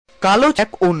কালো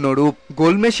এক অন্য রূপ,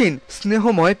 গোল মেশিন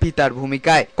স্নেহময় পিতার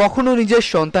ভূমিকায়, কখনো নিজের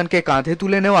সন্তানকে কাঁধে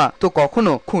তুলে নেওয়া তো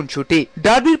কখনো খুনসুটি।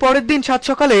 ডার্বির পরের দিন সাত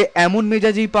সকালে এমন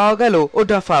মেজাজই পাওয়া গেল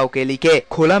ওডাফা ও কেলিকে।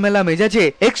 খোলামেলা মেজাজে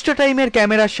এক্সট্রা টাইমের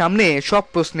ক্যামেরার সামনে সব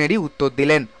প্রশ্নেরই উত্তর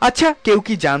দিলেন। আচ্ছা, কেউ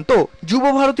কি জানতো যুব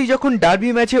ভারতী যখন ডার্বি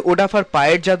ম্যাচে ওডাফার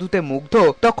পায়ের জাদুতে মুগ্ধ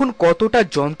তখন কতটা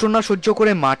যন্ত্রণা সহ্য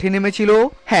করে মাঠে নেমেছিল?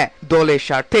 হ্যাঁ, দলের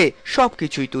স্বার্থে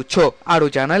সবকিছুই তুচ্ছ। আরো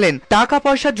জানালেন টাকা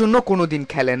পয়সার জন্য কোনোদিন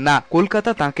খেলেন না,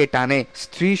 কলকাতা তাকে টানে,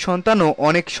 স্ত্রী সন্তানও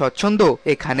অনেক স্বচ্ছন্দ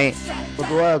এখানে।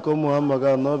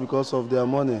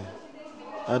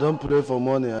 I don't pray for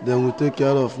money. They will take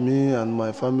care of me and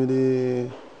my family.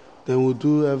 They will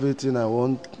do everything I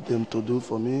want them to do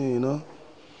for me, you know.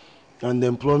 And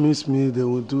they promise me they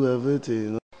will do everything,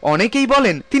 you know. অনেকেই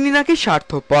বলেন তিনি নাকি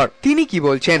স্বার্থপর। তিনি কি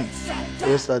বলছেন?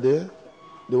 Yesterday,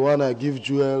 the one I give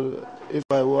Joel, if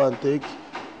I want take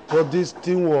for this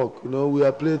teamwork, you know, we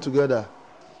are playing together.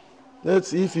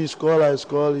 If he score, I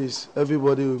score,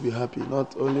 everybody will be happy, not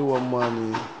only one man.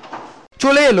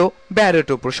 চলে এলো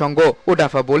Barreto প্রসঙ্গ।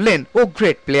 Odafa বললেন ও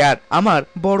great player, আমার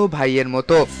বড় ভাইয়ের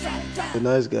মতো। A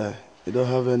nice guy. He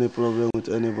don't have any problem with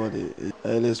anybody.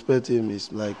 I respect him. He's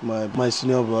like my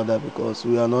senior brother because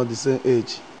we are not the same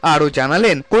age. আরো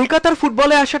জানালেন কলকাতার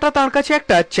ফুটবলে আসাটা তার কাছে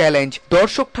একটা চ্যালেঞ্জ।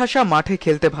 দর্শক ঠাসা মাঠে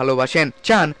খেলতে ভালোবাসেন,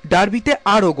 চান ডার্বিতে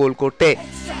আরো গোল করতে।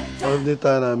 Every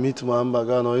time I meet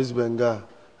Mohambagan or East Bengal,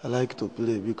 I like to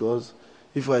play because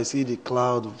if I see the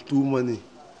cloud of too many,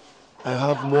 I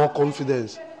have more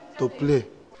confidence to play.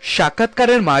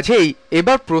 সাক্ষাৎকারের মাঝেই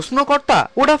এবার প্রশ্নকর্তা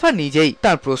ওডাফা নিজেই।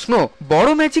 তার প্রশ্ন, বড়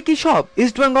ম্যাচে কি সব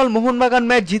ইস্ট বেঙ্গল মোহনবাগান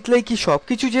ম্যাচ জিতলেই কি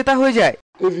সবকিছু জেতা হয়ে যায়?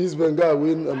 If East Bengal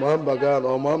win Mohambagan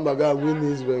or Mohambagan win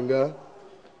East Bengal,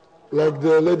 like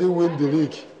they already win the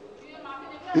league.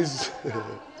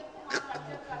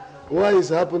 Why is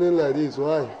happening like this?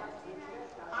 Why?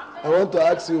 I want to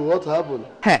ask you what happened.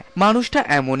 হ্যাঁ, মানুষটা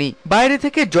এমনই। বাইরে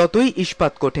থেকে যতই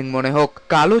ইস্পাত কঠিন মনে হোক,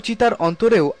 কালো চিতার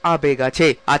অন্তরেও আবেগ আছে,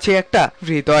 আছে একটা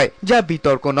হৃদয় যা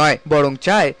বিতর্ক নয়, বরং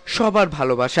চায় সবার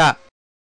ভালোবাসা।